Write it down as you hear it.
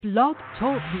Blog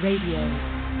Talk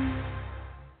Radio.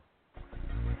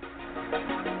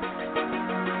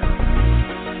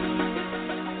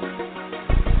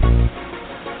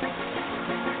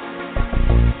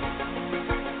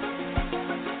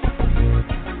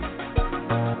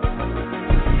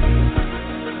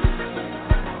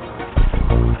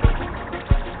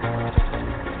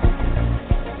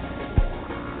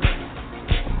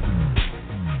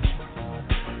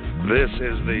 This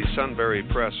is the Sunbury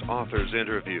Press Authors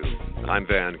Interview. I'm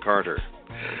Van Carter.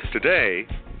 Today,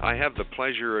 I have the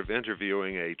pleasure of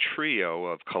interviewing a trio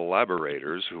of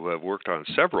collaborators who have worked on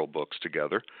several books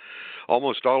together,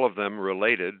 almost all of them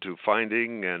related to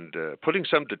finding and putting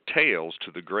some details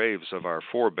to the graves of our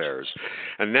forebears.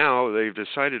 And now they've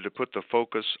decided to put the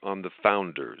focus on the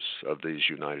founders of these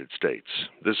United States.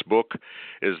 This book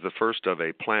is the first of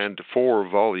a planned 4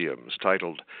 volumes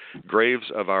titled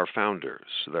Graves of Our Founders,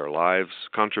 Their Lives,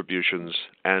 Contributions,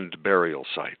 and Burial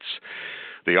Sites.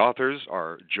 The authors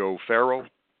are Joe Farrell,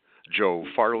 Joe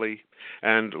Farley,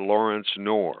 and Lawrence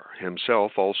Knorr,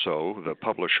 himself also the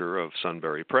publisher of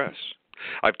Sunbury Press.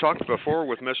 I've talked before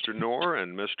with Mr. Knorr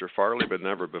and Mr. Farley, but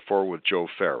never before with Joe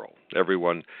Farrell.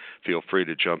 Everyone feel free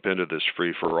to jump into this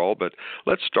free-for-all, but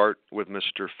let's start with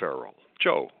Mr. Farrell.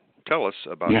 Joe, tell us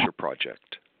about your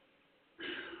project.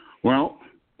 Well,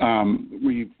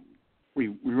 we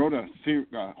wrote a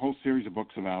whole series of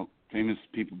books about famous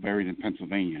people buried in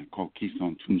Pennsylvania called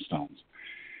Keystone Tombstones.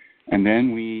 And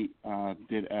then we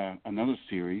did another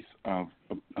series of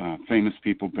famous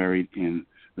people buried in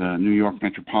the New York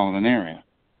metropolitan area,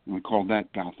 and we called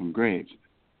that Gotham Graves.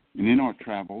 And in our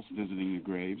travels, visiting the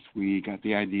graves, we got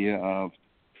the idea of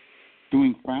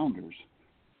doing founders,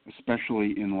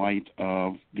 especially in light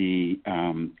of the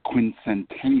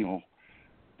quincentennial,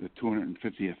 the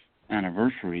 250th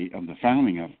anniversary of the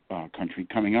founding of our country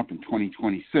coming up in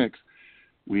 2026.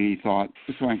 We thought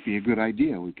this might be a good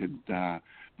idea. We could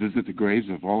visit the graves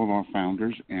of all of our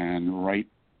founders and write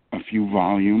a few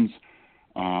volumes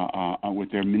with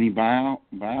their mini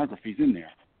biographies in there.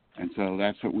 And so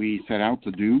that's what we set out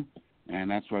to do, and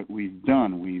that's what we've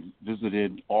done. We've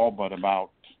visited all but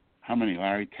about, how many,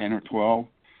 Larry, 10 or 12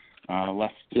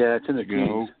 left it's in the to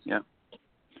go. Yeah.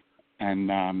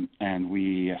 And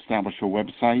we established a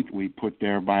website. We put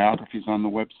their biographies on the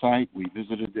website. We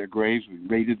visited their graves. We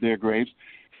rated their graves.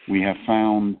 We have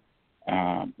found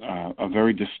a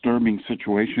very disturbing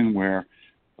situation where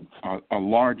a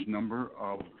large number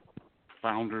of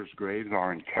founders' graves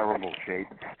are in terrible shape.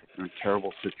 They're in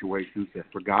terrible situations. They're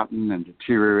forgotten and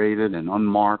deteriorated and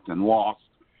unmarked and lost.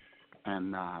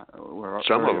 And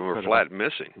some of them are flat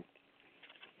missing.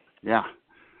 Yeah.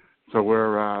 So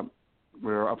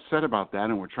we're upset about that,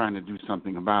 and we're trying to do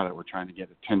something about it. We're trying to get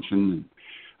attention.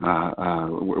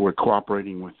 And, we're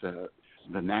cooperating with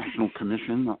the National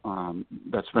Commission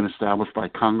that's been established by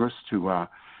Congress to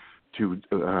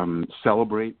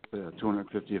celebrate the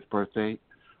 250th birthday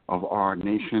of our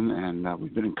nation, and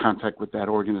we've been in contact with that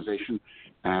organization,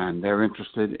 and they're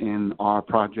interested in our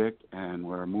project, and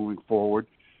we're moving forward.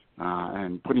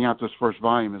 And putting out this first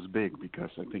volume is big because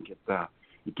I think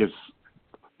it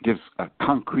gives a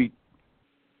concrete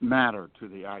matter to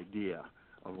the idea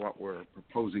of what we're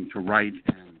proposing to write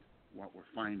and what we're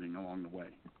finding along the way.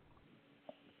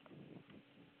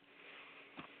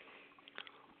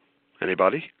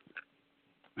 Anybody?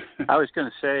 I was going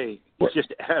to say, just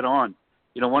to add on,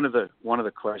 one of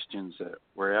the questions that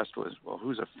were asked was, well,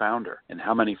 who's a founder, and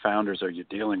how many founders are you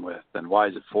dealing with, and why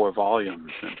is it 4 volumes?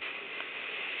 And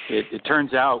it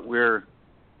turns out we're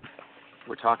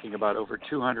talking about over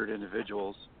 200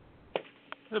 individuals,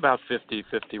 about 50,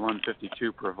 51,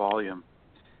 52 per volume,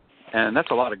 and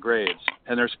that's a lot of graves,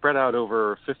 and they're spread out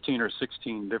over 15 or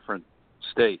 16 different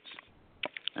states,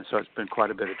 and so it's been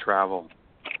quite a bit of travel.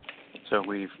 So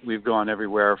we've gone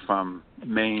everywhere from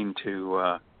Maine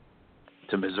to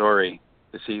Missouri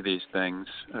to see these things.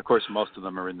 And of course, most of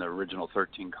them are in the original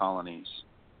 13 colonies.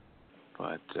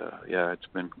 But it's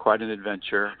been quite an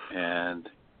adventure and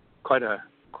quite a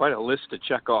list to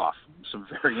check off. Some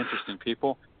very interesting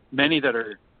people, many that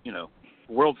are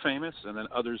world famous, and then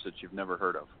others that you've never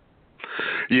heard of.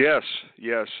 Yes,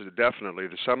 definitely.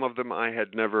 Some of them I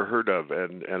had never heard of,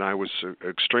 and I was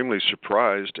extremely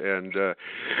surprised. And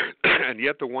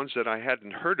yet the ones that I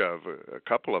hadn't heard of, a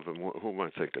couple of them, who am I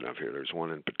thinking of here? There's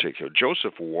one in particular,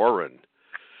 Joseph Warren.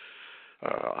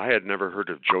 I had never heard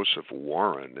of Joseph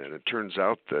Warren, and it turns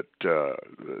out that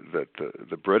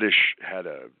the British had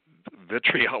a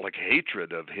vitriolic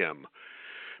hatred of him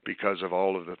because of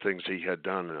all of the things he had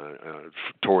done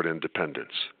toward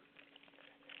independence.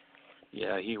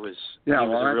 Yeah, he was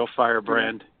a real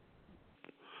firebrand.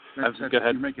 Go ahead.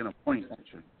 You're making a point,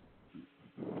 actually.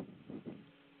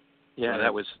 Yeah,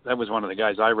 that was one of the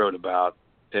guys I wrote about,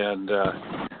 and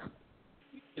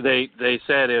they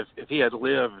said if he had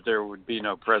lived, there would be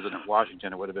no President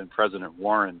Washington. It would have been President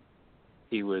Warren.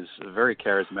 He was a very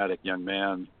charismatic young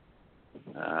man.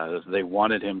 They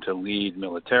wanted him to lead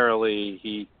militarily.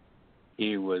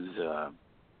 He was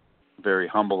very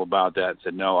humble about that.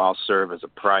 Said, "No, I'll serve as a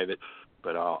private,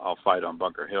 but I'll fight on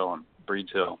Bunker Hill and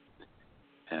Breeds Hill."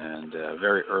 And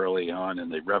very early on in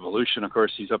the Revolution, of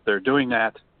course, he's up there doing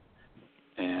that,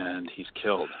 and he's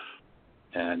killed.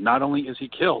 And not only is he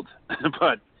killed,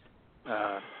 but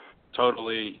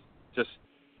totally just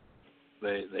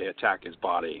they attack his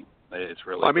body. It's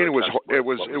really. I mean,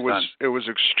 it was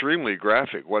extremely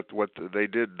graphic. What they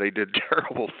did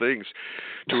terrible things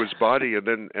to his body,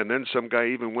 and then some guy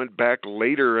even went back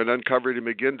later and uncovered him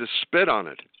again to spit on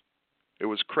it. It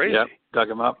was crazy. Yep, dug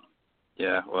him up.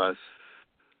 Yeah, it was.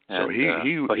 And, so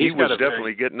he was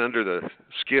definitely getting under the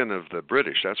skin of the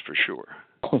British. That's for sure.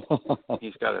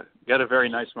 He's got a very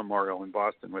nice memorial in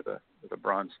Boston with a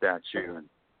bronze statue, and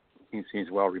he's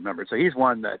well remembered. So he's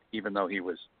one that, even though he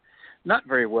was not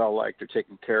very well liked or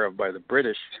taken care of by the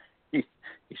British, he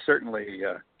certainly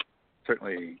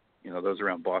those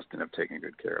around Boston have taken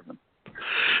good care of him.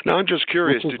 Now I'm just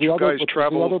curious, did you guys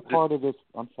travel? The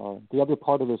other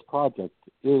part of this project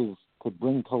is to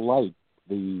bring to light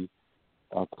the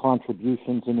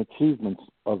contributions and achievements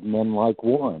of men like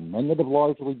Warren, men that have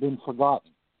largely been forgotten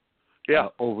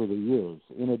over the years.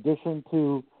 In addition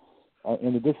to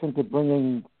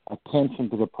bringing attention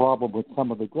to the problem with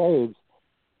some of the graves,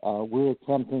 we're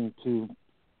attempting to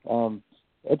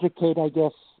educate, I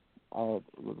guess,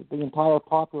 the entire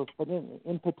populace, but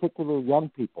in particular young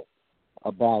people,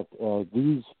 about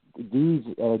these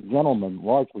gentlemen,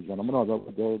 largely gentlemen,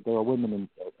 although there are women,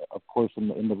 of course,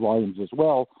 in the volumes as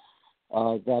well,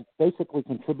 that basically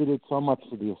contributed so much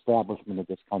to the establishment of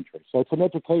this country. So it's an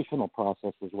educational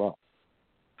process as well.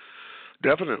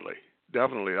 Definitely.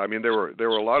 I mean, there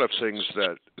were a lot of things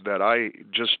that I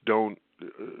just don't.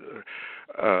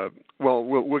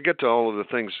 We'll get to all of the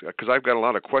things, because I've got a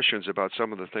lot of questions about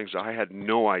some of the things I had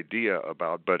no idea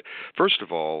about. But first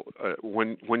of all,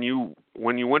 when you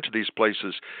went to these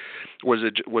places,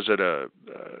 did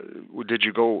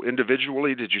you go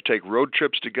individually? Did you take road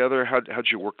trips together? How'd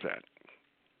you work that?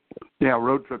 Yeah,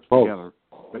 road trips together,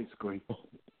 basically.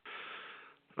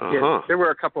 Yeah, there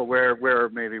were a couple where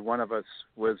maybe one of us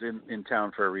was in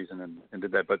town for a reason and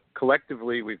did that. But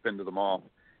collectively, we've been to them all.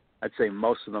 I'd say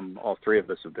most of them, all three of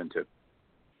us have been to.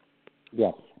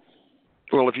 Yeah.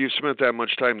 Well, if you've spent that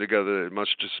much time together, it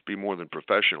must just be more than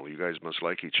professional. You guys must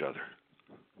like each other.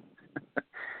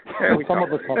 Yeah, some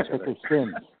of us have thicker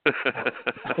skins.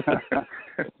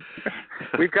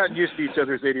 We've gotten used to each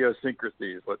other's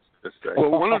idiosyncrasies, let's just say. Well,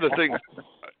 one of the things,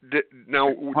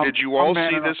 did you all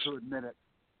see this?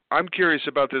 I'm curious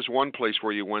about this one place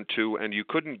where you went to and you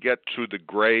couldn't get to the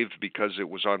grave because it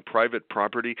was on private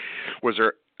property. Was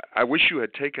there? I wish you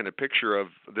had taken a picture of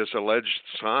this alleged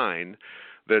sign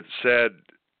that said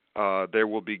there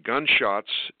will be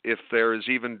gunshots if there is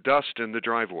even dust in the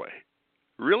driveway.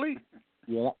 Really?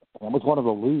 Yeah, that was one of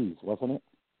the Lees, wasn't it?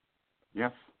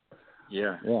 Yes.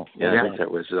 Yeah. I think that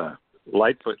was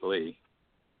Lightfoot Lee.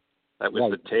 That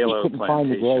was the Taylor plantation.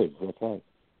 Find the grave. That's right.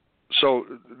 So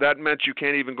that meant you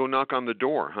can't even go knock on the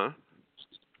door, huh?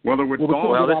 Well, there were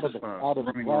dogs out of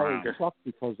the truck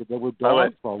because there were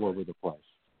dogs all over the place.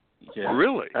 Yeah.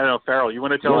 Really? I don't know, Farrell, you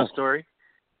want to tell a story?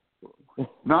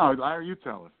 No, you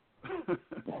tell it.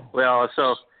 Well,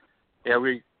 so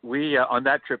we on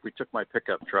that trip we took my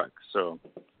pickup truck. So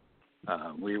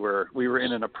we were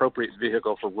in an appropriate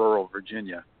vehicle for rural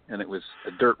Virginia, and it was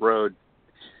a dirt road.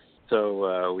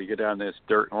 So we go down this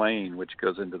dirt lane which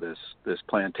goes into this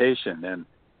plantation, and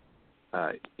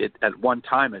it at one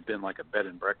time had been like a bed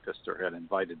and breakfast or had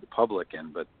invited the public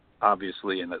in, but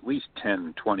obviously in at least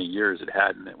 10, 20 years it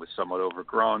hadn't. It was somewhat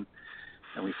overgrown.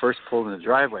 And we first pulled in the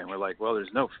driveway, and we're like, well, there's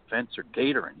no fence or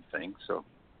gate or anything. So,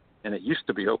 and it used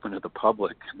to be open to the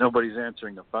public. Nobody's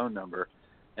answering the phone number.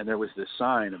 And there was this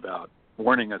sign about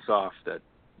warning us off that,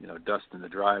 dust in the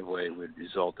driveway would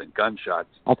result in gunshots.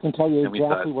 I can tell you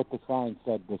exactly what the sign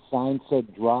said. The sign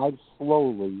said, drive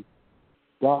slowly,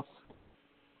 dust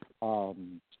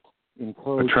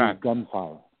encourages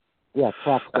gunfire. Yeah,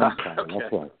 trap gunfire.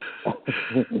 That's right.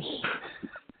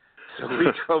 So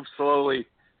we drove slowly,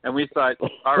 and we thought,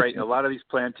 all right, a lot of these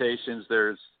plantations,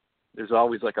 there's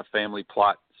always like a family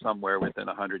plot somewhere within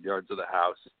 100 yards of the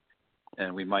house,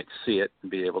 and we might see it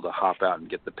and be able to hop out and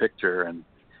get the picture. And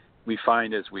we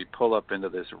find as we pull up into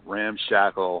this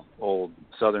ramshackle old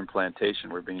southern plantation,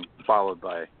 we're being followed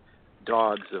by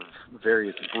dogs of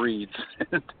various breeds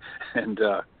and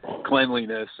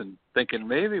cleanliness, and thinking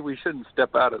maybe we shouldn't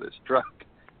step out of this truck.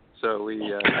 So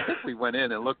I think we went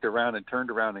in and looked around and turned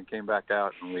around and came back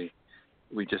out, and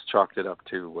we just chalked it up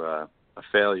to a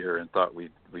failure and thought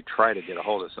we'd try to get a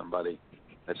hold of somebody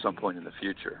at some point in the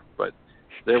future. But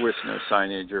there was no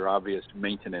signage or obvious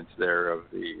maintenance there of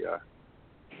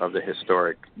the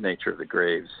historic nature of the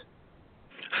graves.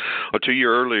 Well, to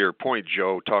your earlier point,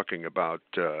 Joe, talking about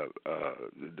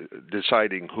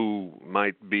deciding who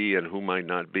might be and who might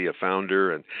not be a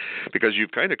founder, and because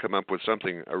you've kind of come up with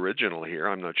something original here.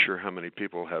 I'm not sure how many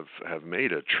people have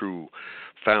made a true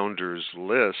founders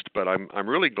list, but I'm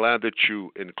really glad that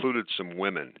you included some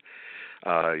women.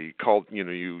 You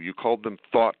called them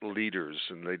thought leaders,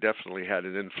 and they definitely had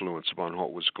an influence upon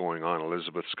what was going on.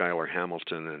 Elizabeth Schuyler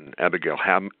Hamilton and Abigail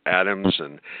Adams,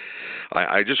 and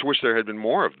I just wish there had been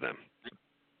more of them.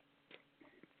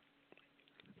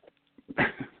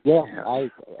 Yeah, I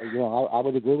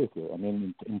would agree with you. I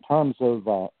mean, in terms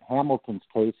of Hamilton's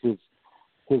case,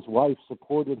 his wife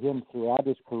supported him throughout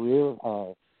his career,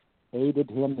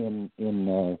 aided him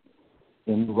in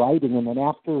writing, and then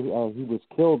after he was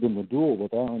killed in the duel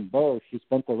with Aaron Burr, she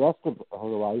spent the rest of her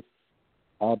life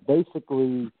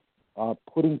basically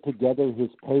putting together his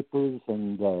papers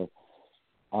and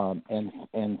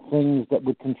things that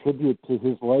would contribute to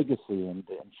his legacy, and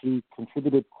she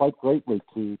contributed quite greatly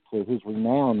to his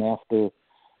renown after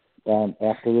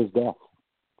his death.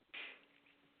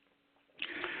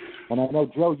 And I know,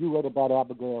 Joe, you read about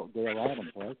Abigail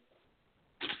Adams, right?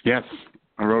 Yes,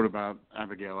 I wrote about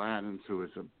Abigail Adams, who was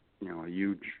a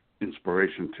huge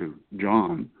inspiration to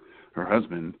John, her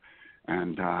husband,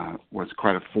 and was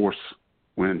quite a force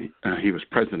when he was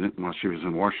president. While she was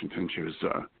in Washington, she was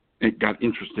got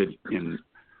interested in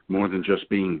more than just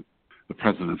being the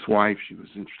president's wife. She was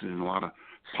interested in a lot of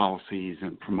policies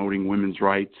and promoting women's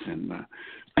rights and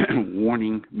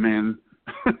warning men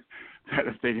that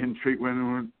if they didn't treat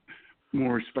women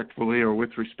more respectfully or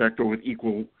with respect or with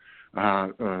equal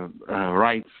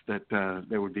rights, that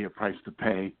there would be a price to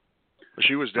pay.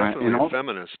 She was definitely a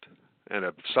feminist and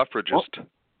a suffragist.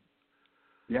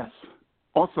 Yes.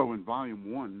 Also in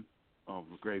Volume 1 of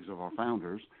The Graves of Our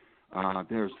Founders,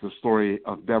 there's the story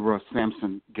of Deborah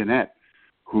Sampson Gannett,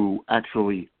 who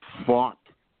actually fought.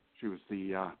 She was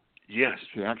yes.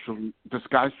 She actually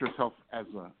disguised herself as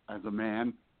a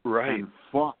man, right, and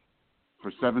fought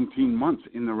for 17 months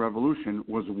in the Revolution,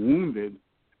 was wounded,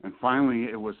 and finally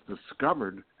it was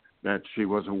discovered that she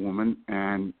was a woman,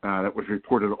 and that was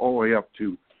reported all the way up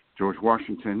to George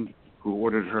Washington, who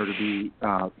ordered her to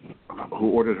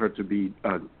be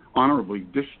honorably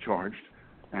discharged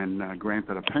and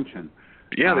granted a pension.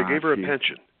 Yeah, they gave her a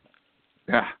pension.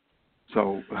 Yeah.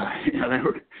 So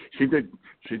she did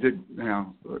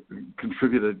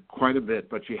contributed quite a bit,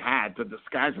 but she had to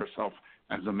disguise herself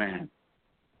as a man.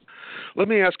 Let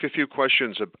me ask a few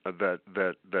questions that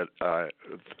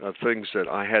things that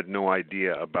I had no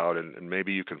idea about, and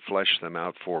maybe you can flesh them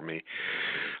out for me.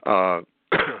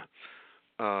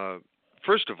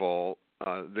 First of all,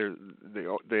 there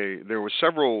were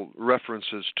several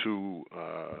references to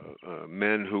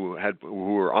men who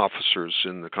were officers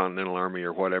in the Continental Army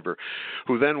or whatever,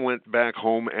 who then went back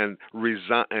home and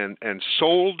and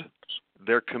sold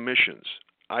their commissions.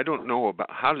 I don't know about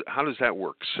how does that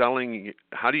work? Selling?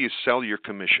 How do you sell your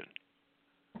commission?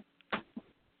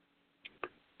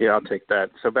 Yeah, I'll take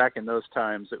that. So back in those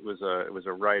times, it was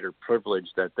a right or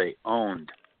privilege that they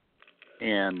owned,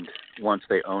 and once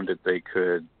they owned it, they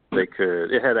could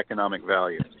it had economic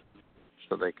value,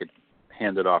 so they could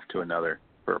hand it off to another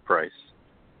for a price.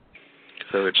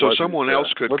 So someone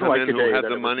else could come in who had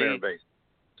the money.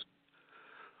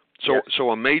 So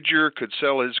a major could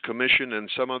sell his commission, and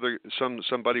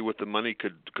somebody with the money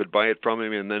could buy it from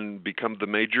him and then become the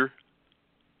major.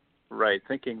 Right,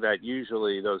 thinking that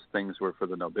usually those things were for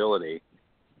the nobility,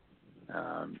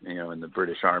 in the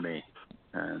British Army,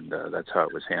 and that's how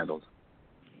it was handled.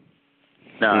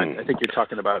 Now, I think you're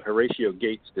talking about Horatio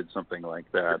Gates did something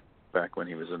like that back when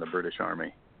he was in the British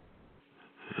Army.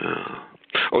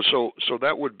 Oh, so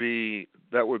that would be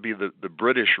the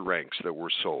British ranks that were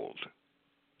sold.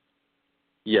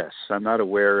 Yes, I'm not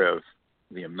aware of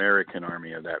the American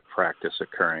Army of that practice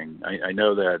occurring. I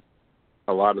know that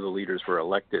a lot of the leaders were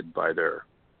elected by their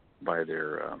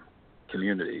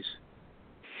communities.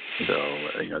 So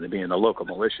they'd be in the local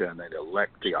militia and they'd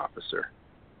elect the officer.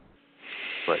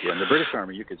 But in the British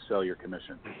Army, you could sell your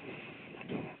commission.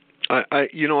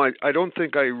 I don't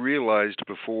think I realized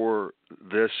before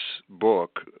this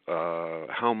book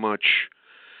how much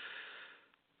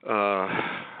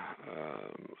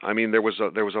I mean, there was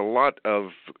a lot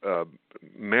of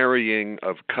marrying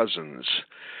of cousins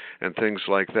and things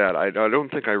like that. I don't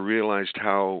think I realized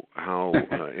how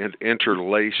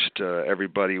interlaced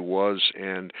everybody was,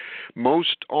 and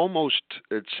almost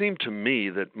it seemed to me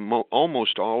that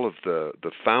almost all of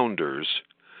the founders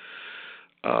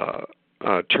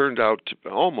turned out to,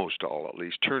 almost all at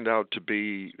least, turned out to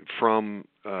be from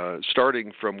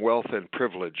starting from wealth and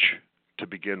privilege to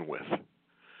begin with.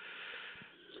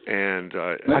 And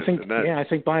I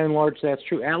think by and large that's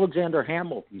true. Alexander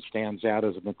Hamilton stands out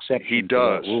as an exception to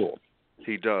that rule.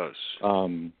 He does.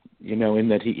 In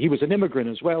that he was an immigrant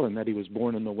as well, in that he was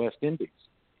born in the West Indies,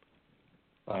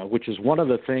 which is one of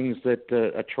the things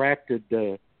that attracted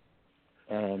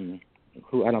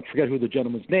who I don't forget who the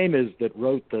gentleman's name is that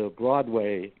wrote the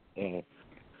Broadway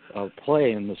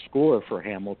play and the score for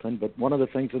Hamilton. But one of the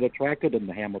things that attracted him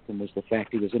to Hamilton was the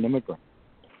fact he was an immigrant.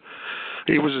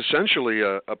 He was essentially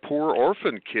a poor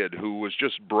orphan kid who was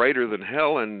just brighter than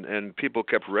hell, and people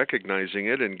kept recognizing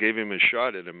it and gave him a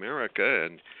shot at America.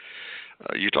 And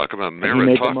you talk about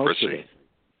meritocracy.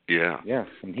 Yeah. Yes,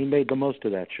 and he made the most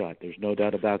of that shot. There's no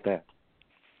doubt about that.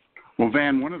 Well,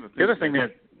 Van, one of the go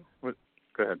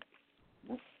ahead.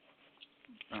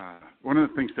 One of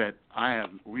the things that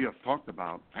we have talked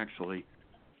about actually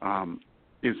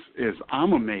is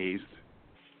I'm amazed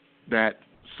that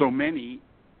so many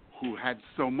who had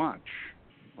so much,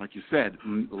 like you said,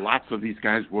 lots of these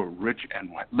guys were rich and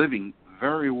living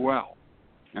very well,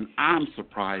 and I'm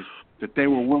surprised that they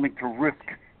were willing to risk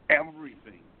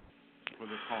everything for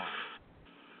the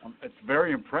cause. It's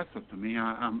very impressive to me.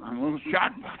 I'm a little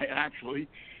shocked by it, actually,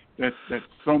 that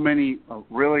so many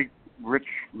really rich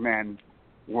men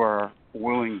were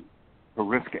willing to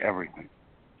risk everything.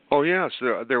 Oh yes,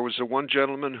 there was one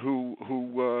gentleman who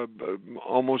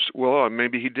almost, well,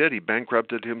 maybe he did. He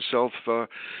bankrupted himself,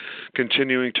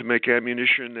 continuing to make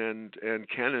ammunition and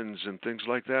cannons and things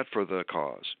like that for the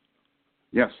cause.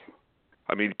 Yes.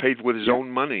 I mean, he paid with his own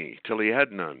money till he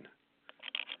had none.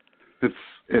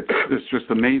 It's just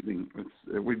amazing.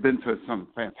 We've been to some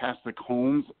fantastic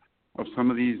homes of some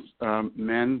of these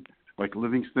men, like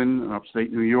Livingston in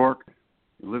upstate New York,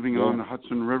 living on the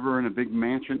Hudson River in a big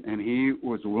mansion, and he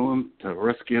was willing to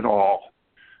risk it all,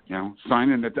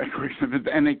 signing the Declaration of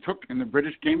and they took, and the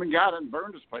British came and got it and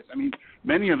burned his place. I mean,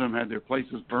 many of them had their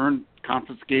places burned,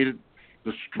 confiscated,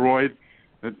 destroyed,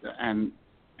 and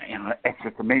it's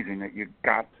just amazing that you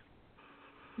got,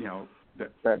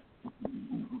 that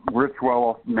rich,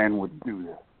 well-off men would do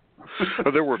this.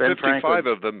 Well, there were 55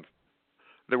 of them.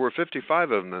 There were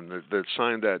 55 of them that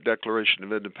signed that Declaration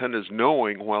of Independence,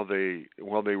 knowing while they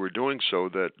were doing so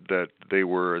that they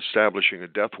were establishing a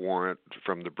death warrant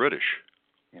from the British.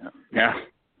 Yeah,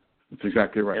 that's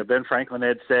exactly right. Yeah, Ben Franklin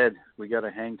had said, "We got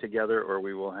to hang together, or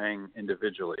we will hang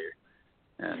individually,"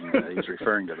 and he's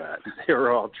referring to that. They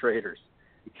were all traitors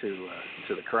to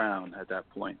the crown at that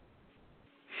point.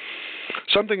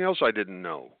 Something else I didn't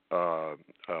know,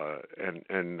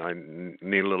 and I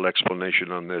need a little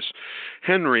explanation on this.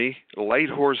 Henry, Light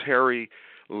Horse Harry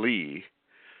Lee,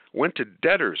 went to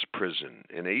debtor's prison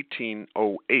in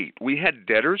 1808. We had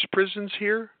debtor's prisons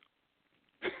here?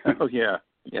 Oh, yeah.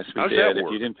 Yes, we How's did. that work?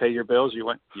 If you didn't pay your bills, you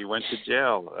went to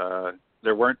jail.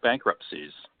 There weren't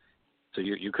bankruptcies, so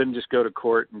you couldn't just go to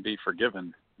court and be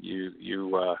forgiven. You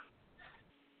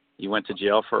went to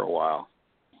jail for a while,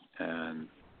 and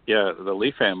yeah, the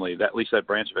Lee family, at least that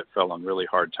branch of it, fell on really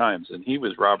hard times, and he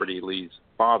was Robert E. Lee's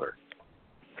father.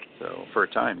 So for a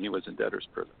time, he was in debtor's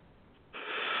prison.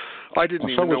 I didn't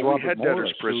even know we had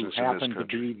debtor's prisons in this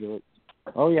country.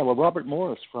 Robert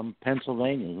Morris from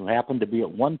Pennsylvania, who happened to be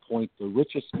at one point the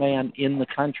richest man in the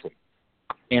country,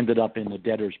 ended up in the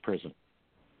debtor's prison.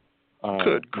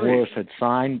 Good grief. Morris had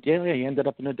signed. Yeah, he ended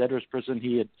up in a debtor's prison.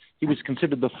 He was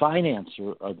considered the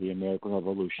financer of the American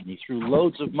Revolution. He threw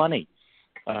loads of money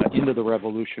into the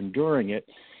revolution during it,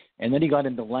 and then he got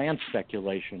into land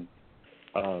speculation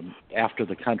after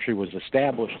the country was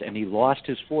established, and he lost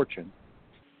his fortune,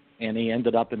 and he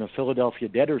ended up in a Philadelphia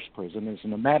debtor's prison. As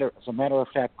a matter of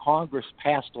fact, Congress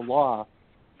passed a law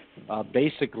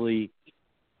basically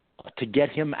to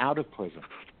get him out of prison,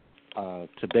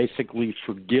 to basically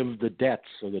forgive the debts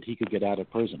so that he could get out of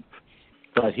prison.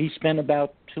 But he spent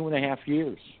about 2.5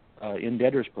 years in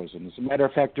debtor's prison. As a matter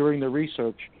of fact, during the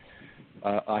research,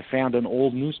 I found an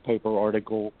old newspaper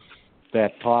article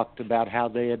that talked about how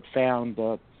they had found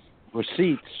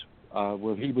receipts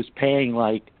where he was paying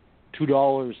like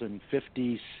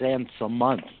 $2.50 a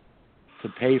month to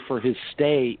pay for his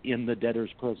stay in the debtor's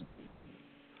prison.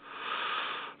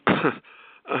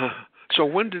 So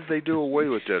when did they do away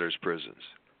with debtor's prisons?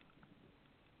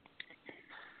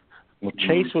 Well,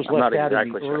 Chase was left out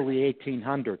in the sure. early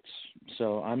 1800s,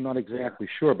 so I'm not exactly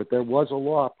sure. But there was a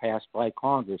law passed by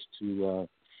Congress to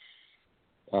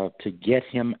get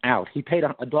him out. He paid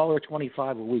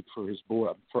 $1.25 a week for his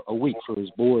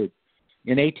board.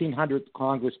 In 1800,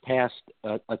 Congress passed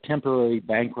a temporary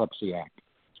bankruptcy act,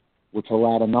 which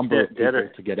allowed a number of people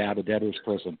to get out of debtor's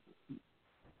prison.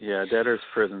 Yeah, debtor's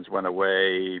prisons went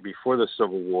away before the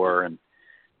Civil War,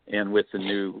 and with the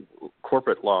new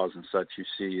corporate laws and such, you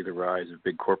see the rise of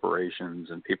big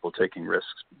corporations and people taking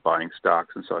risks, buying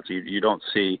stocks and such. You don't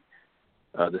see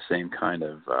the same kind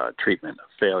of treatment of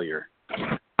failure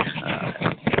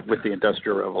with the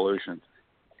Industrial Revolution.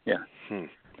 Yeah.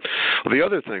 Well, the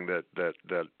other thing that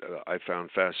I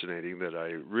found fascinating that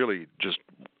I really just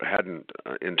hadn't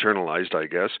internalized, I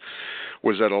guess,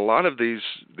 was that a lot of these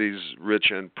rich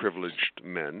and privileged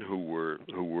men who were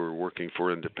working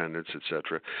for independence,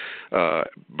 etc.,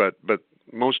 but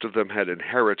most of them had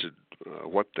inherited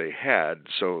what they had,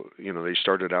 so they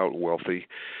started out wealthy.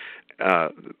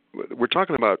 We're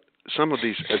talking about some of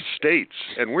these estates,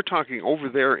 and we're talking over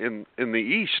there in the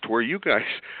East where you guys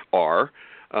are.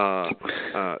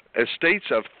 Estates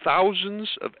of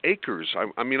thousands of acres.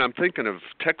 I mean, I'm thinking of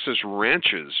Texas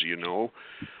ranches.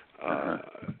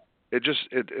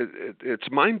 It's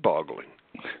mind-boggling.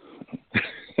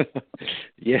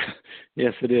 Yes,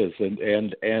 it is,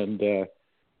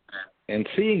 and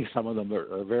seeing some of them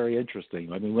are very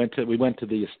interesting. I mean, we went to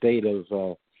the estate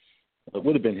of it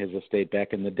would have been his estate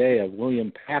back in the day of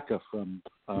William Packer from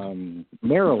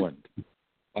Maryland,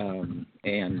 and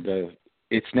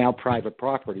it's now private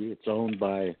property. It's owned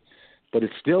by, but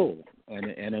it's still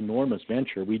an enormous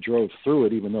venture. We drove through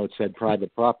it, even though it said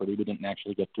private property. We didn't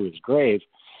actually get to his grave,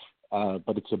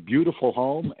 but it's a beautiful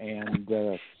home and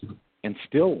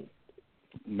still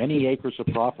many acres of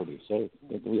property. So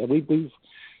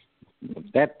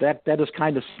that has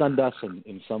kind of stunned us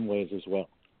in some ways as well.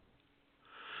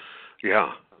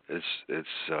 Yeah, it's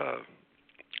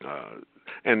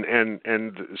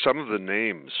and some of the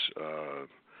names.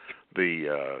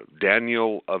 The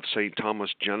Daniel of St.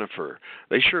 Thomas Jennifer.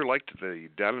 They sure liked the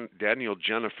Daniel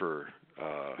Jennifer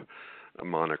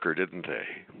moniker, didn't they?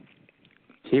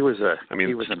 He was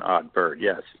an odd bird,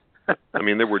 yes. I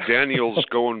mean, there were Daniels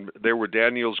going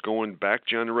back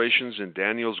generations and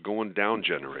Daniels going down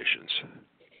generations.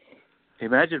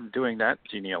 Imagine doing that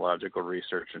genealogical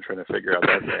research and trying to figure out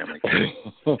that family.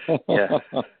 Yeah.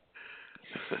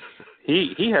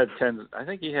 He had tens. I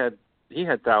think he had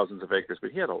thousands of acres,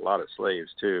 but he had a lot of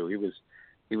slaves too.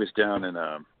 He was down in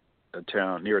a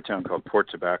town called Port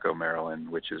Tobacco, Maryland,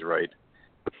 which is right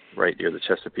near the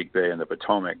Chesapeake Bay and the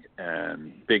Potomac,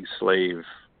 and big slave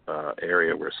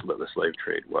area where the slave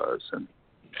trade was. And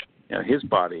his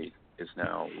body is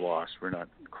now lost. We're not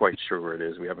quite sure where it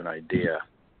is. We have an idea,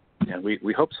 and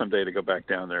we hope someday to go back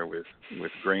down there with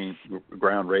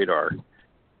ground radar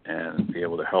and be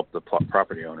able to help the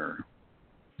property owner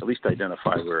at least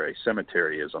identify where a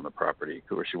cemetery is on the property. Of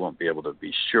course, you won't be able to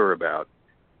be sure about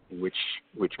which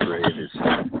grave is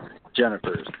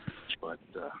Jennifer's, but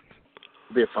it'll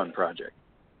be a fun project.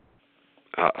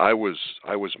 I was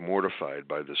mortified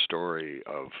by the story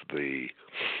of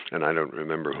and I don't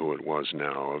remember who it was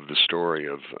now, of the story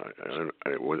of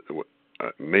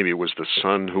maybe it was the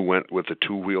son who went with a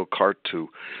two-wheel cart to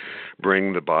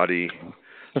bring the body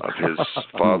of his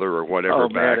father or whatever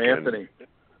back.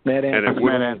 Mad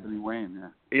Anthony Wayne, yeah.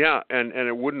 Yeah, and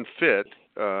it wouldn't fit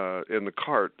in the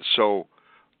cart. So,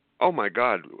 oh my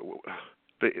God,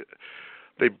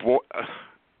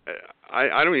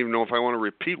 I don't even know if I want to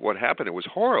repeat what happened. It was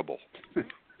horrible.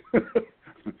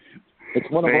 It's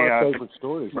one of our favorite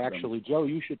stories, actually. Joe,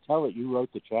 you should tell it. You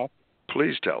wrote the chapter.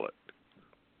 Please tell it.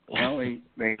 Well,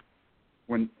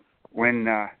 when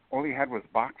all he had was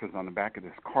boxes on the back of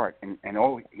this cart, and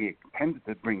all he intended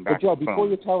to bring back. But Joe, before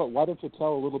you tell it, why don't you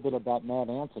tell a little bit about Mad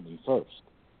Anthony first?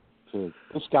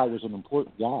 This guy was an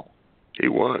important guy. He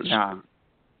was.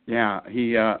 Yeah.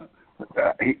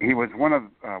 He was one of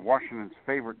Washington's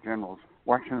favorite generals.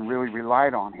 Washington really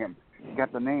relied on him. He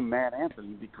got the name Mad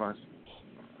Anthony because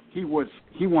he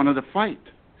wanted to fight.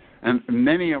 And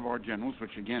many of our generals,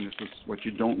 which again, this is what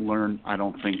you don't learn, I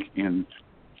don't think, in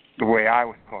the way I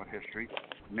was taught history,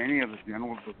 many of the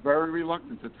generals were very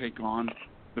reluctant to take on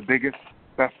the biggest,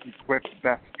 best equipped,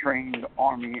 best trained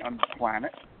army on the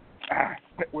planet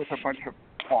with a bunch of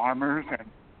farmers,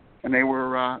 and they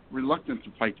were reluctant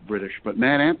to fight the British. But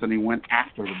Mad Anthony went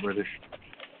after the British.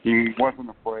 He wasn't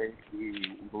afraid.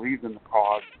 He believed in the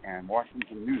cause, and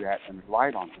Washington knew that and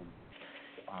relied on him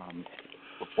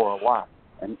for a lot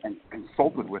and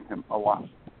consulted with him a lot.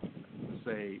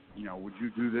 Say, would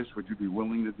you do this? Would you be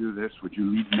willing to do this? Would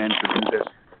you lead men to do this?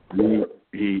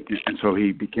 And so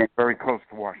he became very close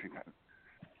to Washington.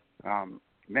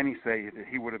 Many say that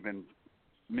he would have been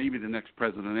maybe the next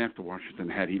president after Washington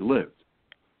had he lived.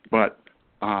 But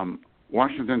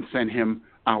Washington sent him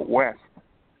out west.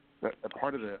 A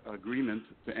part of the agreement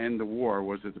to end the war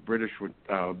was that the British would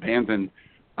abandon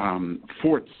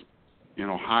forts in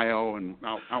Ohio and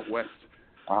out west,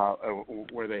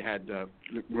 where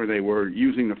they were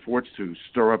using the forts to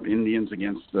stir up Indians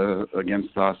against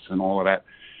us and all of that.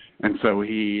 And so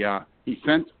he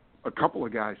sent a couple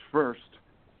of guys first,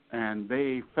 and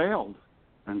they failed.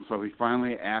 And so he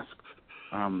finally asked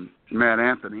Mad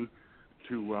Anthony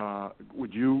to,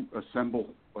 would you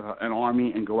assemble an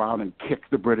army and go out and kick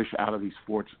the British out of these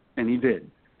forts? And he did.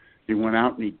 He went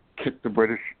out and he kicked the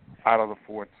British out of the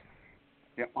forts.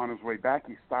 On his way back,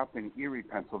 he stopped in Erie,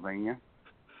 Pennsylvania,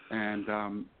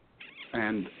 and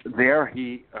there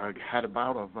he had a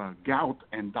bout of gout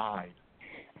and died.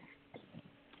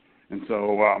 And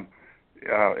so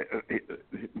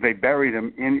they buried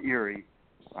him in Erie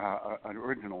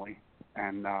originally,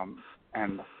 and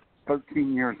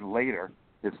 13 years later,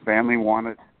 his family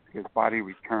wanted his body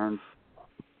returned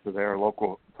to their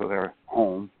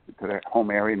home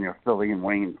area near Philly and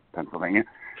Wayne, Pennsylvania.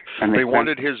 And they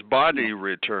wanted his body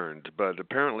returned, but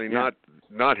apparently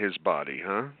not his body,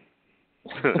 huh?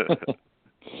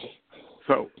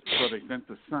 So they sent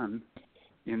the son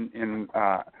in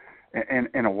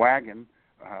a wagon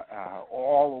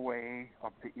all the way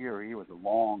up to Erie. It was a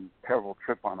long, terrible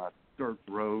trip on a dirt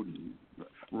road, and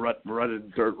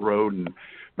rutted dirt road, and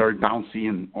very bouncy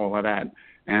and all of that.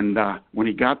 And when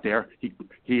he got there,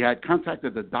 he had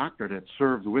contacted the doctor that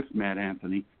served with Mad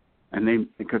Anthony, and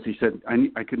because he said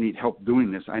I could need help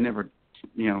doing this. I've never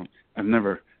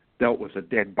dealt with a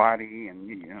dead body, and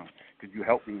could you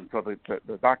help me? And so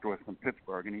the doctor was from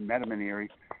Pittsburgh, and he met him in Erie,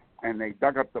 and they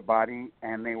dug up the body,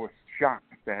 and they were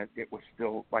shocked that it was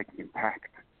still intact.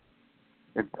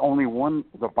 It's only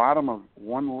the bottom of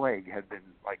one leg had been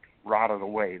rotted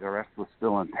away. The rest was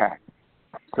still intact.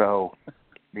 So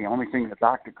the only thing the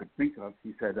doctor could think of,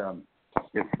 he said,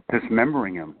 is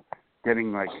dismembering him,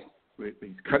 getting this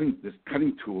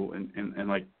cutting tool and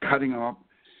cutting him up,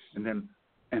 and then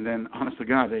honest to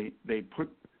God, they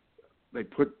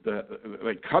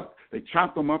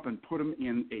chopped them up and put them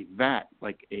in a vat,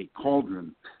 like a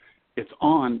cauldron. It's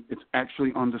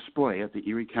actually on display at the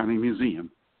Erie County Museum.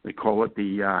 They call it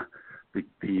the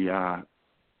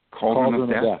cauldron of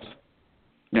death.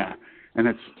 Yeah, and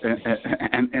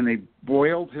and they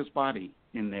boiled his body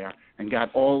in there and got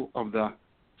all of the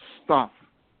stuff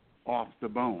off the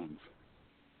bones,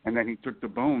 and then he took the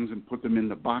bones and put them in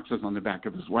the boxes on the back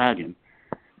of his wagon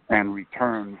and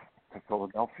returned to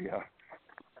Philadelphia.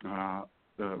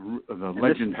 The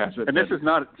legend has it. And this is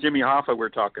not Jimmy Hoffa we're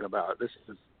talking about. This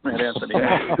is Mad Anthony.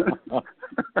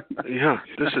 Yeah,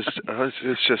 this is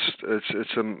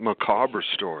it's a macabre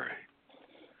story.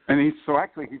 And he's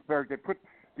buried. They put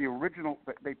the original.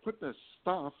 They put the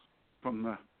stuff from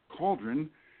the cauldron,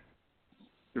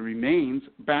 the remains,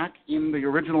 back in the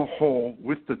original hole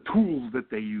with the tools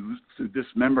that they used to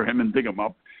dismember him and dig him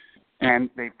up, and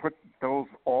they put those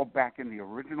all back in the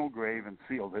original grave and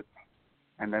sealed it.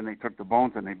 And then they took the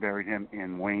bones and they buried him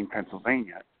in Wayne,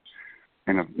 Pennsylvania,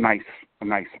 in a nice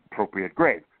appropriate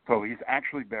grave. So he's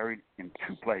actually buried in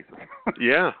two places.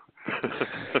 Yeah.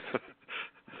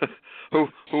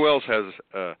 Who else has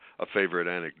a favorite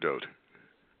anecdote?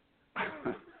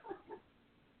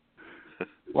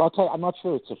 Well, I'll tell you, I'm not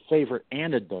sure it's a favorite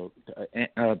anecdote,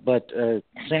 but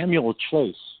Samuel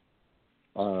Chase,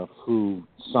 who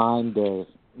signed the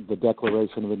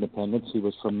Declaration of Independence, he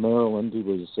was from Maryland. He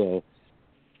was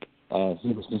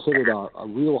considered a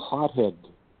real hothead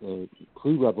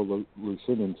pre-revolution.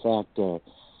 In fact,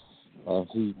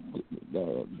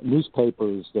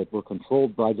 newspapers that were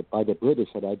controlled by the British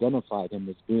had identified him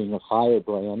as being a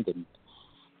firebrand,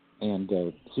 and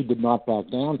he did not back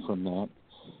down from that.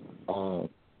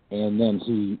 And then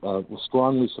he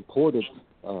strongly supported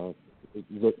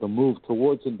the move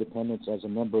towards independence as a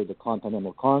member of the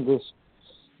Continental Congress,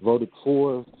 voted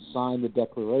for, signed the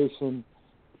Declaration,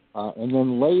 and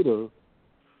then later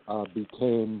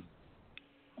became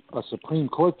a Supreme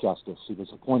Court justice. He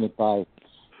was appointed by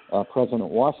President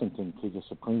Washington to the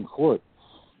Supreme Court.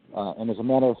 And as a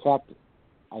matter of fact,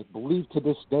 I believe to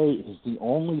this day is the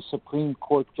only Supreme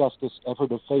Court justice ever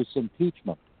to face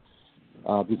impeachment.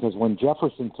 Because when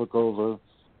Jefferson took over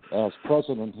as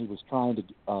president, he was trying to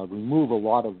remove a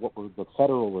lot of what were the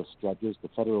Federalist judges, the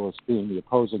Federalists being the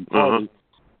opposing party,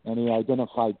 and he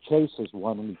identified Chase as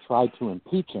one, and he tried to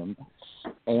impeach him.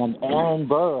 And Aaron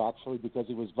Burr, actually, because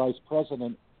he was vice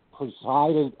president,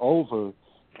 presided over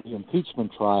the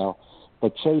impeachment trial,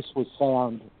 But Chase was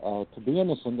found to be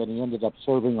innocent, and he ended up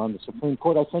serving on the Supreme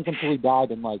Court, I think, until he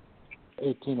died in,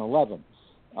 1811.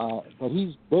 But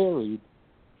he's buried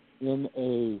in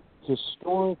a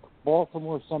historic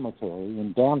Baltimore cemetery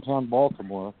in downtown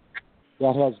Baltimore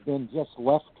that has been just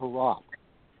left to rot.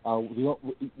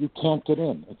 You can't get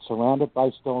in. It's surrounded by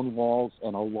stone walls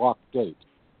and a locked gate.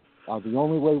 The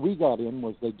only way we got in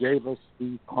was they gave us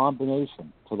the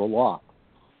combination to the lock,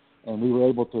 and we were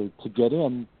able to get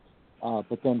in.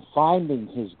 But then finding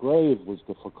his grave was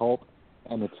difficult,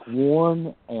 and it's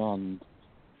worn, and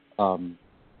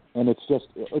it's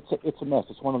a mess.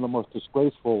 It's one of the most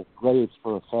disgraceful graves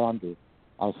for a founder,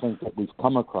 I think, that we've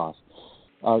come across.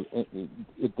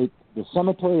 The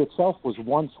cemetery itself was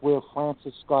once where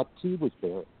Francis Scott Key was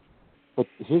buried, but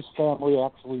his family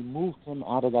actually moved him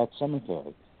out of that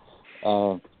cemetery.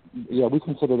 We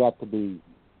consider that to be,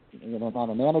 not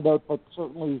an antidote, but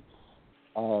certainly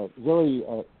very.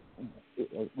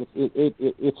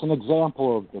 It's an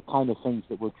example of the kind of things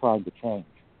that we're trying to change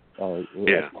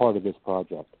as part of this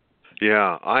project.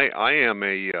 Yeah, I am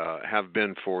have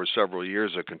been for several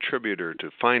years a contributor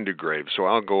to Find a Grave. So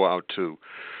I'll go out to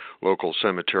local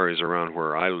cemeteries around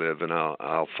where I live, and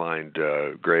I'll find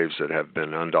graves that have been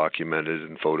undocumented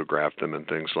and photograph them and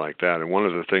things like that. And one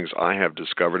of the things I have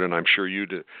discovered, and I'm sure you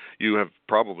have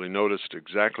probably noticed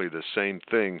exactly the same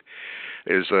thing,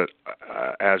 is that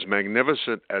as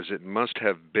magnificent as it must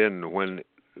have been when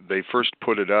they first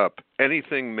put it up,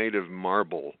 anything made of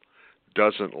marble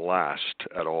doesn't last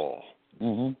at all.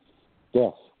 Mm-hmm.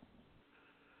 Yes.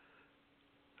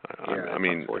 I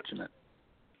mean, unfortunate.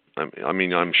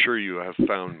 I'm sure you have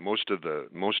found most of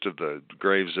the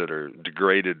graves that are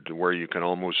degraded where you can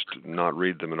almost not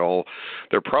read them at all.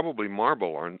 They're probably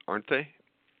marble, aren't they?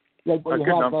 Yeah,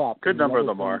 good number of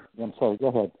them are. I'm sorry. Go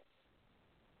ahead.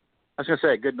 I was going to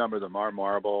say a good number of them are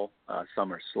marble.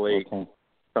 Some are slate. Okay.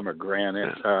 Some are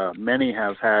granite. Many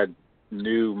have had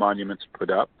new monuments put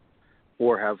up,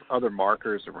 or have other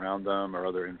markers around them or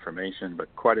other information,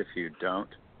 but quite a few don't.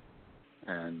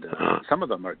 And some of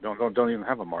them don't even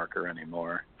have a marker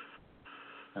anymore.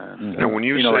 And when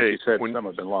you say, like you said, some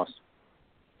have been lost.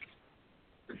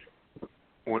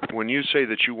 When you say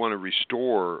that you want to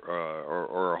restore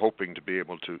or are hoping to be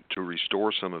able to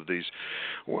restore some of these,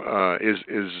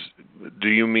 do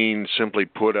you mean simply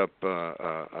put up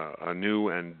a new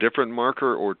and different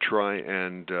marker, or try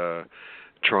and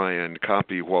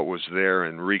copy what was there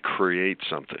and recreate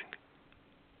something?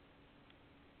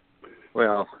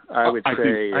 Well, I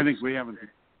think we haven't.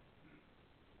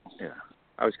 Yeah,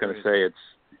 I was going to say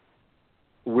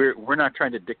we're not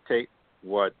trying to dictate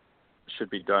what should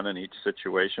be done in each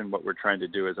situation. What we're trying to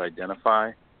do is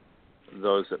identify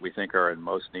those that we think are in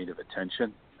most need of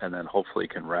attention, and then hopefully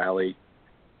can rally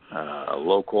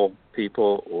local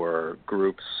people or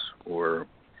groups or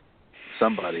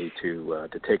somebody to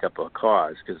take up a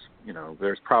cause, because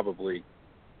there's probably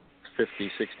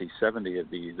 50, 60, 70 of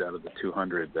these out of the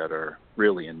 200 that are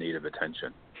really in need of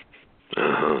attention.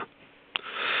 Uh-huh.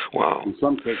 Wow. In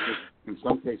some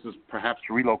cases, perhaps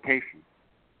relocation.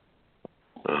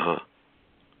 Uh-huh.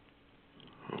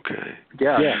 Okay.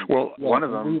 Yeah. Well, one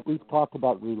of them. We've talked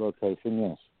about relocation,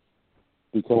 yes,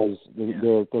 because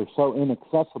they're so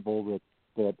inaccessible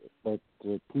that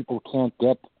people can't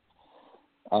get.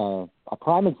 A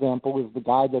prime example is the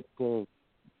guy that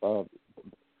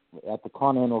at the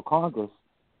Continental Congress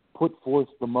put forth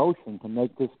the motion to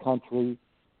make this country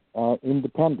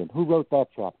independent. Who wrote that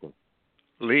chapter?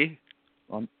 Lee?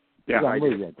 I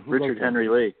did. Richard Henry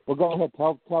Lee. Well, go ahead.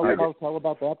 Tell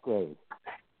about that grave.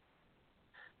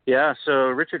 Yeah, so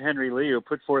Richard Henry Lee, who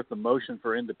put forth the motion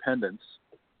for independence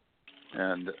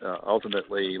and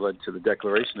ultimately led to the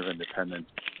Declaration of Independence.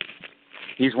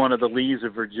 He's one of the Lees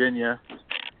of Virginia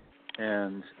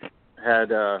and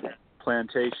had a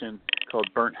plantation called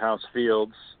Burnt House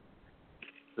Fields.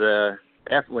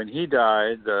 When he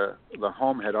died, the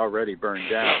home had already burned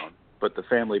down, but the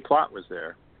family plot was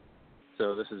there.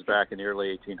 So this is back in the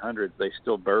early 1800s. They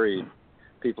still buried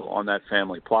people on that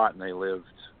family plot, and they lived.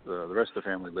 The rest of the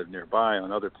family lived nearby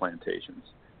on other plantations.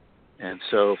 And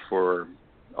so for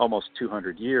almost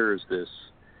 200 years, this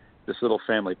little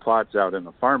family plot's out in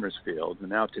the farmer's field. And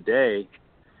now today,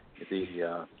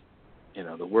 the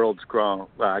world's grown.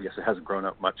 Well, I guess it hasn't grown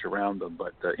up much around them,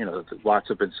 but lots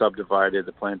have been subdivided.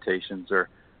 The plantations are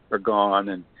gone,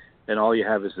 and all you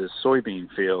have is this soybean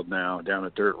field now down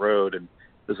a dirt road, and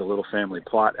there's a little family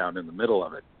plot out in the middle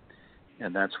of it,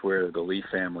 and that's where the Lee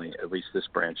family, at least this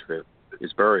branch of it,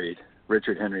 is buried.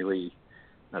 Richard Henry Lee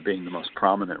being the most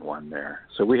prominent one there.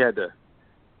 So we had to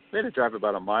drive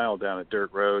about a mile down a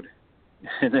dirt road,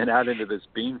 and then out into this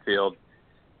bean field.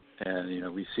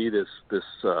 And we see this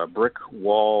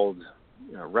brick-walled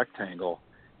rectangle,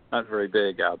 not very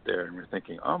big out there, and we're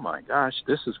thinking, oh my gosh,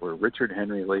 this is where Richard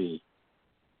Henry Lee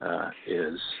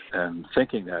is, and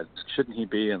thinking that shouldn't he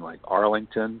be in like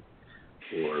Arlington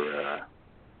or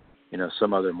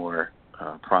some other more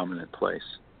prominent place.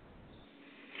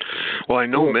 Well, I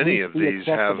know many of these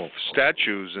have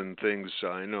statues and things.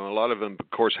 I know a lot of them,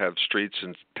 of course, have streets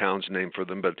and towns named for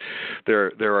them, but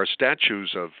there are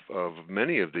statues of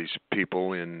many of these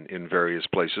people in various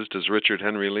places. Does Richard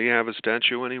Henry Lee have a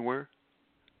statue anywhere?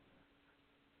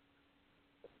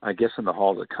 I guess in the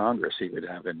Halls of Congress he would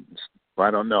have.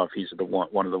 I don't know if he's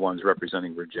one of the ones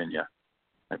representing Virginia.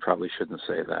 I probably shouldn't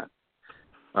say that.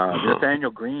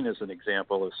 Nathaniel Greene is an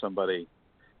example of somebody,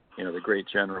 the great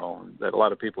general that a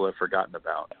lot of people have forgotten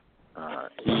about.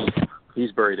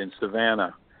 He's buried in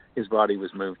Savannah. His body was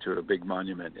moved to a big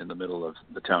monument in the middle of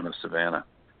the town of Savannah,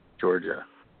 Georgia.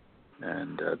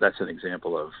 And that's an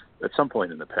example of, at some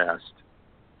point in the past,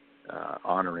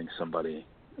 honoring somebody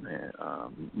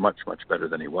much, much better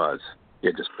than he was. He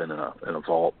had just been in a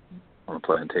vault on a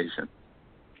plantation.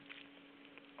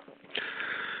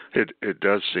 It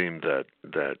does seem that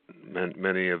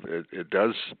many of it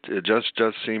just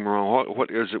does seem wrong.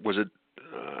 What is it? Was it?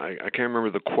 I can't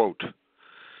remember the quote.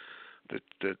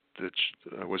 That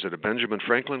was it a Benjamin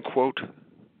Franklin quote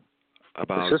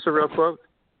about the Cicero quote?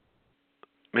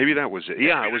 Maybe that was it.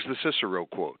 Yeah, it was the Cicero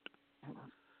quote.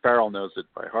 Farrell knows it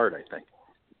by heart, I think.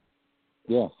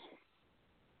 Yes.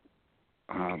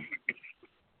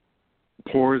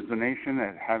 Poor is the nation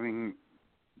that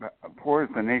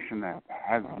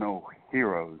has no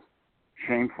heroes.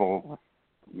 Shameful,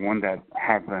 one that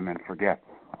has them and forgets.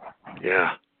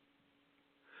 Yeah.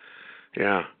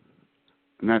 Yeah.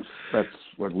 And that's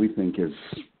what we think is,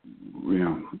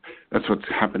 that's what's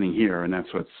happening here, and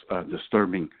that's what's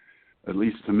disturbing, at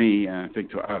least to me, and I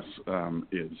think to us,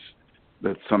 is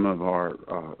that some of our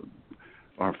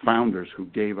founders who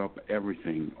gave up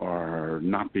everything are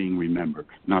not being remembered,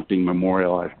 not being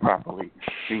memorialized properly,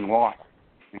 being lost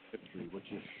in history,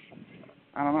 which is,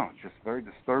 I don't know, it's just very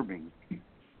disturbing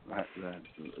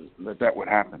that would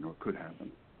happen or could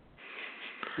happen.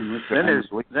 To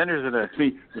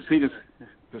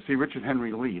see Richard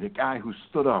Henry Lee, the guy who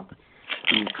stood up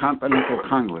in the Continental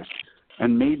Congress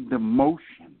and made the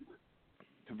motion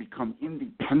to become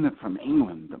independent from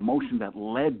England, the motion that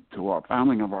led to our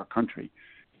founding of our country,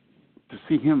 to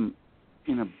see him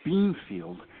in a bean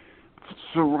field,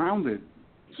 surrounded.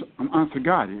 Honest to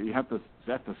God, you have to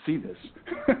see this.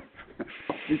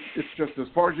 It's just as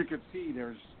far as you can see.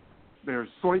 There's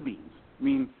soybeans. I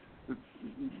mean,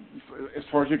 as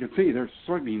far as you can see, there's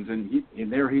soybeans, and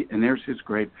there's his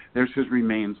grave. There's his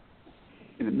remains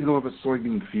in the middle of a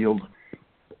soybean field.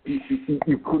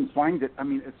 You couldn't find it. I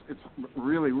mean, it's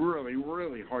really, really,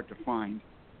 really hard to find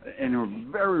in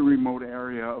a very remote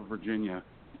area of Virginia,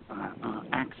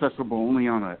 accessible only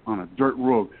on a dirt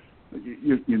road.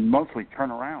 You mostly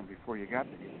turn around before you get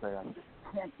there. You say, "This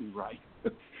can't be right.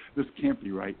 This can't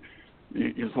be right."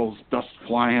 There's all dust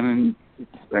flying,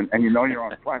 and you're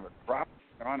on private property.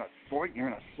 You're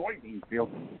in a soybean field,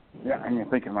 yeah, and you're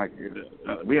thinking like,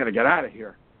 we got to get out of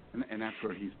here, and that's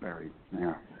where he's buried.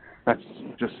 Yeah, that's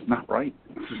just not right.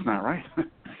 It's just not right.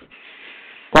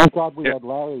 Thank God we had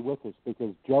Larry with us,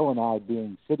 because Joe and I,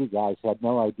 being city guys, had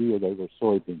no idea they were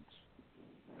soybeans.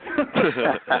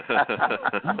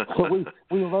 So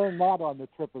we learned that on the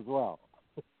trip as well.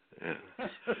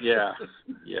 Yeah.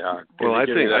 Well, I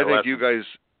think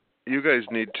you guys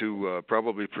need to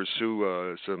probably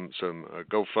pursue some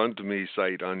GoFundMe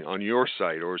site on your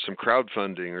site, or some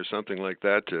crowdfunding or something like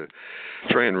that, to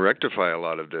try and rectify a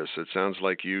lot of this. It sounds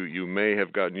like you may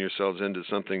have gotten yourselves into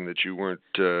something that you weren't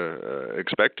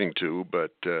expecting to,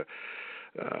 but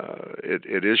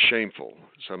it is shameful,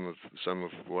 some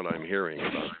of what I'm hearing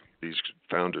about these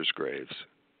founders' graves.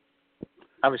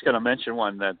 I was going to mention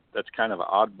one that's kind of an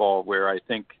oddball, where I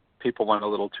think people went a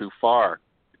little too far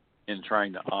in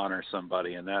trying to honor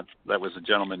somebody, and that was a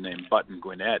gentleman named Button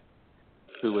Gwinnett,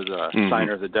 who was a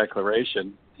signer of the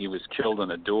Declaration. He was killed in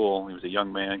a duel. He was a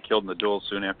young man killed in a duel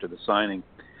soon after the signing,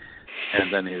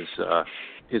 and then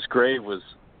his grave was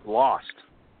lost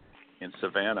in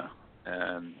Savannah,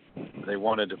 and they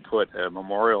wanted to put a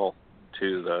memorial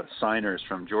to the signers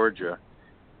from Georgia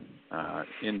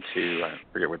into, I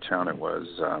forget what town it was.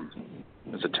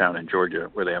 It's a town in Georgia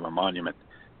where they have a monument.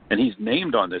 And he's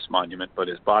named on this monument, but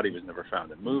his body was never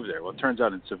found and moved there. Well, it turns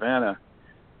out in Savannah,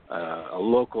 a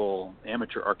local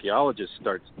amateur archaeologist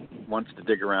wants to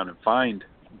dig around and find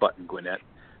Button Gwinnett,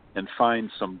 and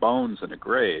finds some bones in a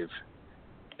grave.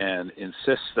 and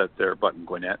insists that they're Button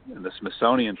Gwinnett, and the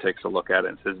Smithsonian takes a look at it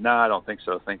and says, "No, I don't think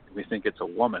so. We think it's a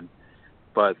woman."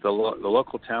 But the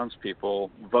local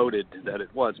townspeople voted that it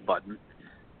was Button,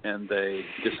 and they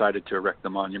decided to erect the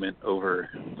monument over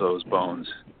those bones.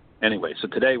 Anyway, so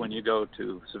today when you go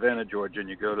to Savannah, Georgia, and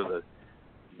you go to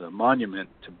the monument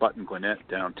to Button Gwinnett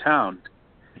downtown,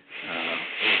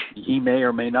 he may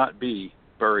or may not be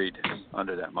buried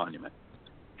under that monument.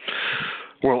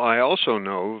 Well, I also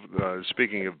know,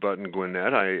 speaking of Button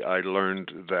Gwinnett, I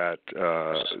learned that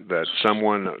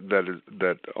someone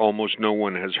that almost no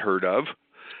one has heard of,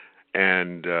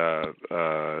 and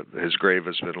his grave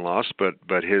has been lost,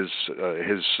 but his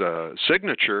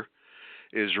signature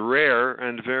is rare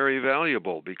and very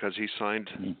valuable because he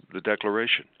signed the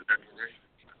Declaration.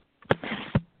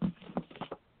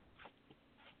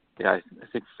 Yeah, I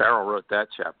think Farrell wrote that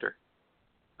chapter.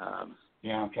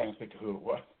 Yeah, I'm trying to think of who it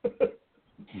was.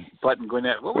 Button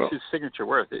Gwinnett. What was his signature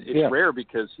worth? It's rare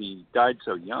because he died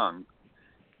so young,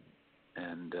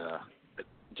 and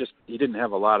he didn't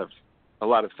have a lot of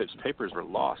his papers were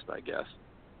lost, I guess.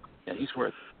 And his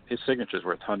signature's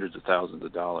worth hundreds of thousands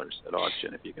of dollars at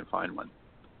auction if you can find one.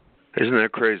 Isn't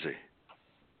that crazy?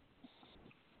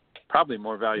 Probably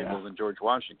more valuable than George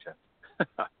Washington.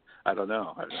 I don't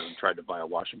know. I haven't tried to buy a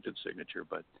Washington signature,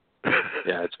 but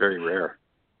yeah, it's very rare.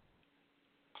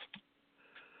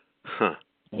 Huh.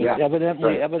 Yeah.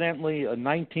 Evidently, a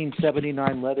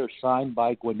 1979 letter signed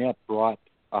by Gwinnett brought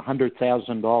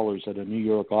 $100,000 at a New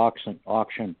York auction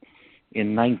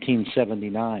in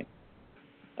 1979.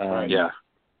 Yeah.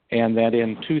 And that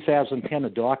in 2010, a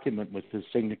document with his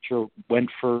signature went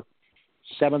for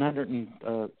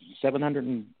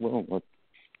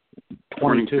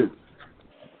 722.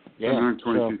 Yeah.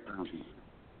 722,000.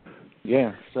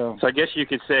 Yeah. So I guess you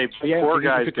could say poor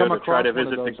guys go to try to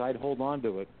visit those, I'd hold on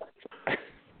to it.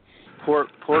 Poor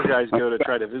guys go to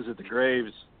try to visit the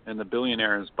graves, and the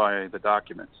billionaires buy the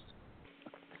documents.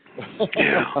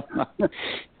 Yeah.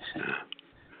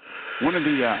 One of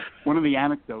the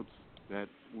anecdotes that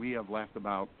we have laughed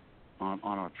about on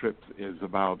our trips is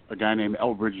about a guy named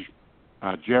Elbridge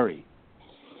Gerry.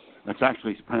 That's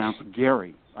actually pronounced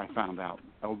Gary. I found out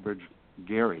Elbridge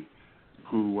Gerry,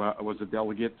 who was a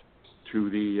delegate to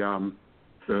the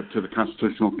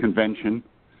Constitutional Convention,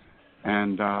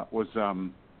 and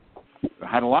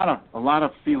had a lot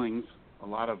of feelings, a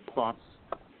lot of thoughts,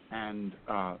 and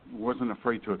wasn't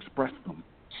afraid to express them.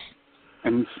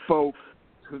 And he spoke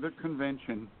to the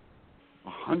convention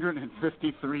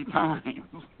 153 times.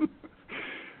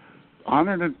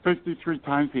 153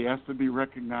 times he asked to be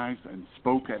recognized and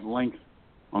spoke at length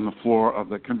on the floor of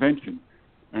the convention.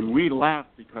 And we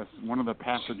laughed because one of the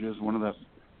passages, one of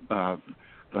the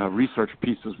research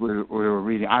pieces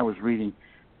I was reading,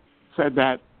 said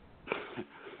that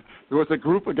there was a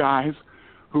group of guys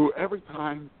who every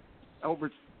time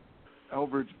Elbridge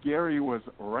Gerry was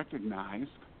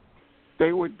recognized,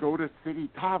 they would go to City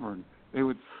Tavern. They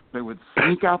would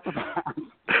sneak out the back,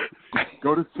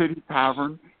 go to City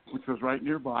Tavern, which was right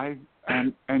nearby,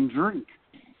 and drink.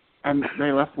 And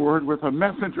they left word with a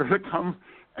messenger to come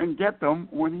and get them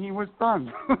when he was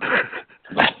done.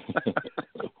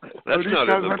 That's not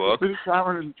in the book. To City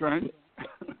Tavern and drank.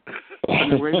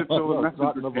 And they waited till the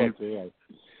messenger came.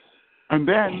 And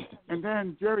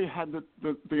then Gerry had the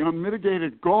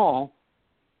unmitigated gall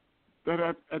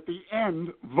that at the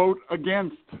end vote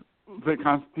against the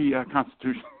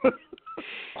Constitution.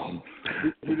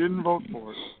 He didn't vote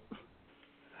for it.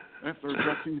 After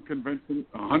addressing the convention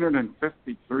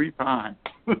 153 times.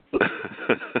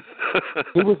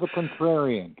 He was a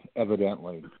contrarian,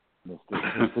 evidently,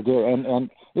 Mr. Gerry.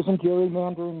 And isn't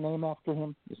gerrymandering named after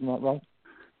him? Isn't that right?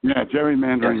 Yeah,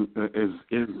 gerrymandering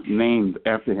is named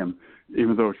after him,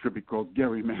 even though it should be called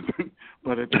gerrymandering.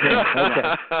 But it's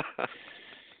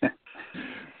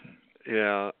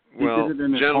yeah. Well, he did it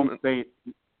in his home state.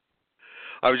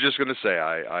 I was just going to say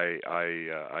I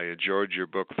enjoyed your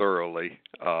book thoroughly.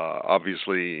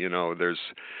 Obviously, there's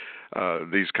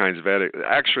these kinds of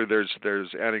actually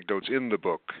there's anecdotes in the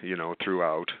book,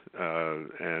 throughout,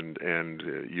 and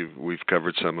we've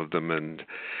covered some of them, and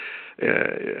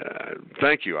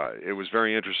thank you. It was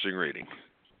very interesting reading.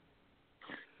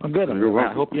 Well, good.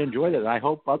 I hope you enjoyed it. I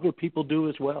hope other people do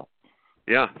as well.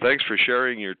 Yeah, thanks for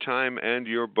sharing your time and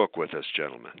your book with us,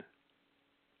 gentlemen.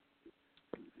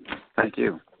 Thank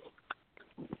you.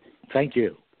 Thank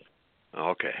you.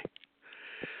 Okay.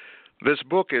 This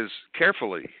book is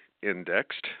carefully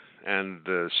indexed, and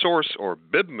the source or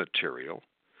bib material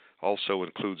also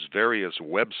includes various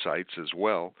websites as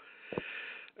well.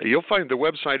 You'll find the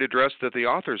website address that the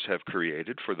authors have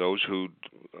created for those who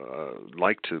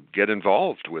like to get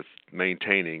involved with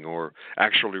maintaining or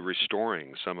actually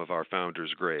restoring some of our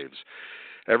founders' graves,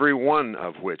 every one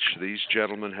of which these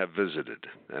gentlemen have visited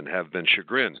and have been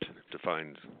chagrined to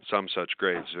find some such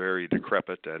graves very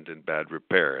decrepit and in bad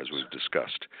repair, as we've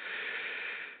discussed.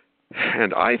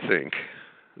 And I think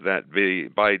that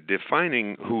by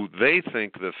defining who they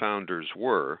think the founders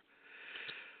were,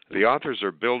 the authors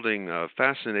are building a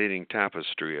fascinating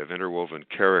tapestry of interwoven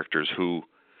characters who,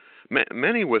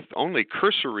 many with only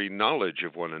cursory knowledge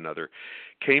of one another,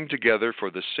 came together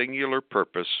for the singular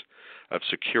purpose of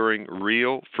securing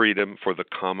real freedom for the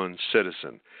common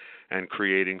citizen and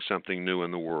creating something new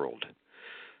in the world.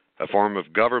 A form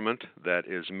of government that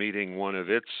is meeting one of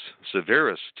its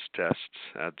severest tests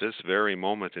at this very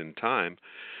moment in time,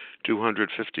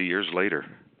 250 years later.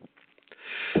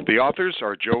 The authors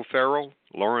are Joe Farrell,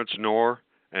 Lawrence Knorr,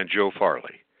 and Joe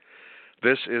Farley.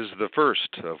 This is the first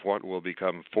of what will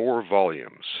become 4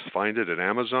 volumes. Find it at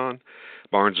Amazon,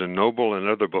 Barnes & Noble, and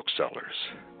other booksellers.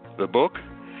 The book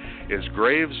is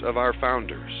Graves of Our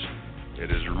Founders.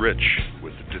 It is rich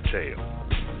with detail.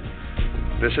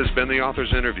 This has been the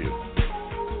Author's Interview.